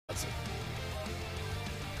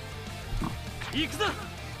These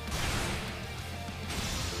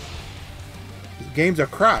games are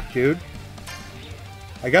crap, dude.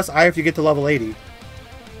 I guess I have to get to level 80.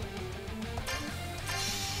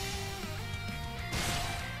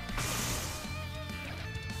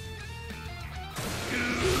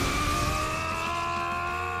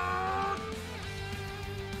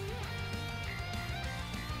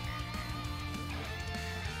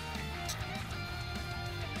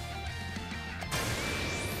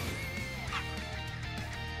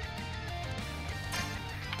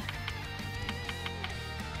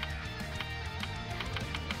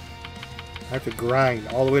 I have to grind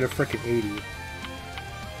all the way to frickin' 80.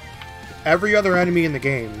 Every other enemy in the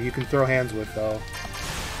game you can throw hands with, though.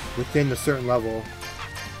 Within a certain level.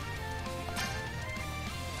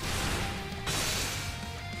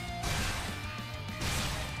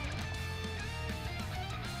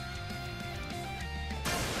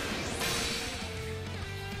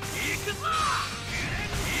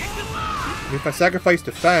 If I sacrifice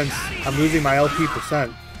defense, I'm losing my LP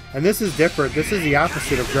 %. And this is different. This is the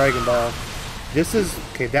opposite of Dragon Ball. This is...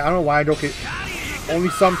 okay, I don't know why I don't get... only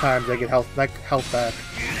sometimes I get health back.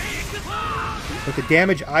 With the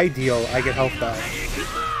damage I deal, I get health back.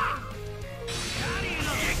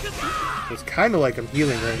 It's kind of like I'm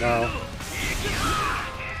healing right now.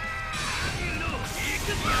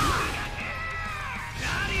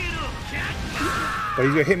 But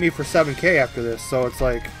he's gonna hit me for 7k after this, so it's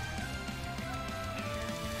like...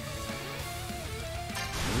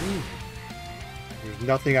 there's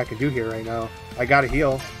nothing I can do here right now. I gotta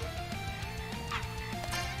heal.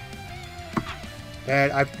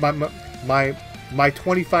 And my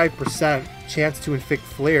 25% chance to inflict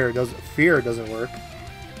fear doesn't work.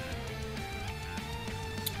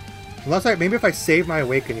 Unless maybe if I save my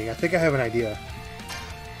awakening, I think I have an idea.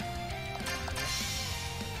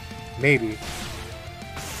 Maybe.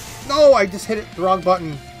 No, I just hit the wrong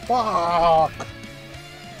button. Fuck.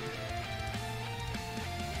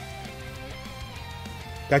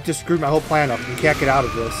 That just screwed my whole plan up. You can't get out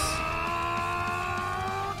of this.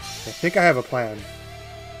 I think I have a plan.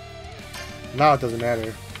 Now it doesn't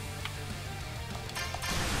matter.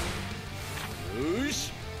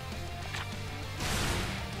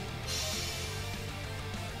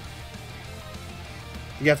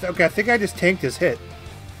 Yeah, okay, I think I just tanked his hit.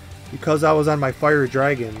 Because I was on my Fire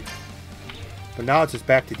Dragon. But now it's just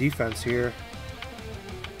back to defense here.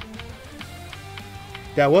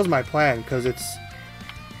 That was my plan, because it's...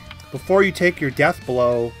 before you take your death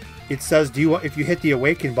blow, it says, "Do you want?" If you hit the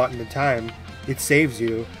awaken button in time, it saves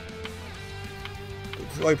you. But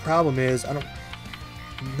the only problem is I don't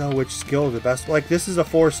know which skill is the best. Like this is a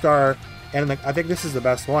 4-star, and like I think this is the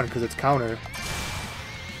best one because it's counter.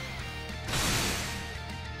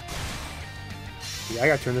 Yeah, I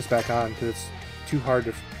gotta turn this back on because it's too hard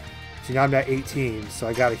to. See, now I'm at 18, so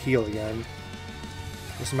I gotta heal again.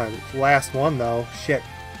 This is my last one though. Shit.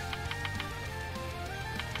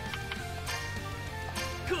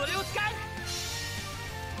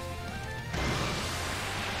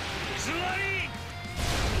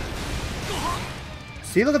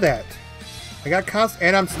 See, look at that. I got constant,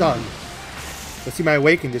 and I'm stunned. Let's see, my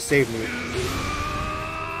awaken just saved me.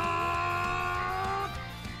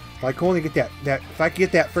 If I can only get that if I can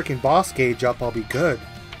get that freaking boss gauge up, I'll be good.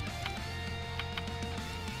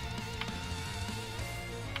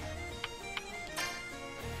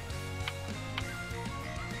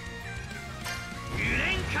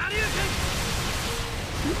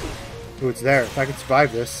 Ooh, it's there. If I can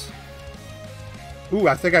survive this. Ooh,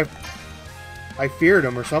 I think I feared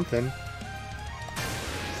him or something.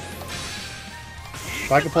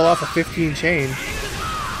 If I can pull off a 15 chain.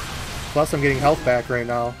 Plus I'm getting health back right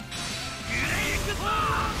now.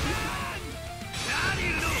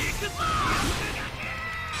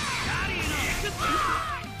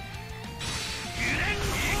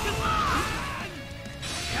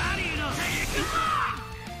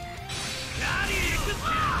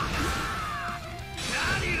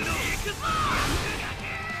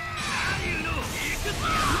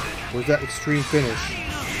 Where's that extreme finish?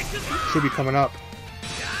 Should be coming up.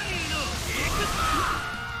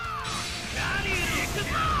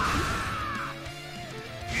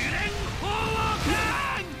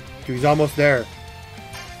 Dude, he's almost there.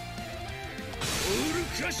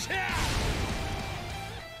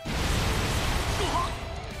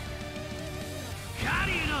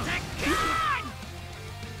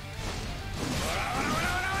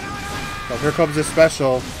 So here comes this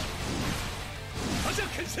special.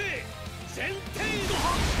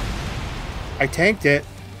 I tanked it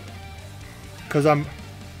because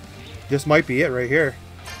this might be it right here.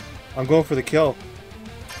 I'm going for the kill.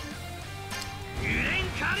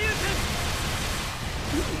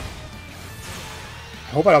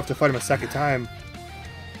 I hope I don't have to fight him a second time.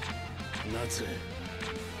 Natsu.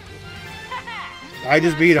 I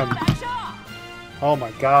just beat him. Oh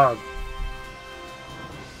my god.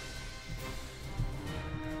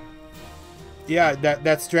 Yeah,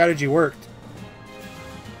 that strategy worked.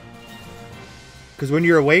 Because when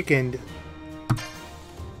you're awakened...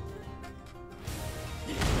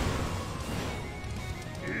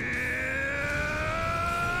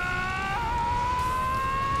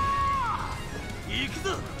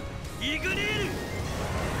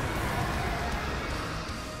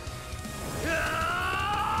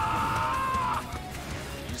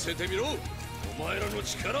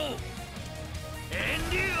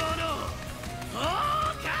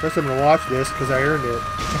 First I'm gonna watch this because I earned it.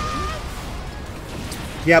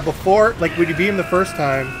 Yeah, before, like when you beat him the first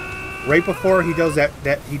time, right before he does that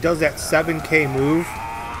 7K move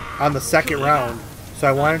on the second round. So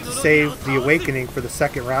I wanted to save the awakening for the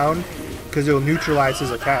second round because it will neutralize his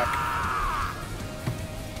attack.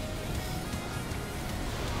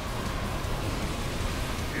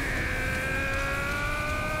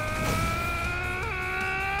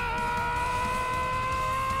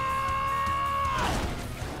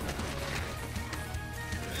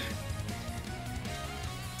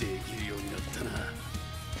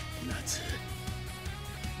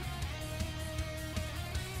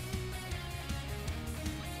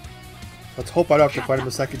 Let's hope I don't have to fight him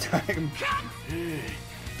a second time.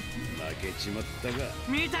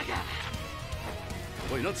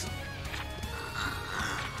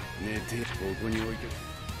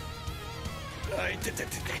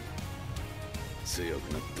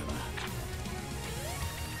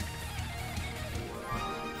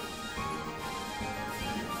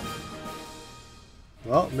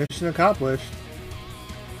 Well, mission accomplished.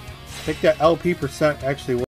 I think that LP percent actually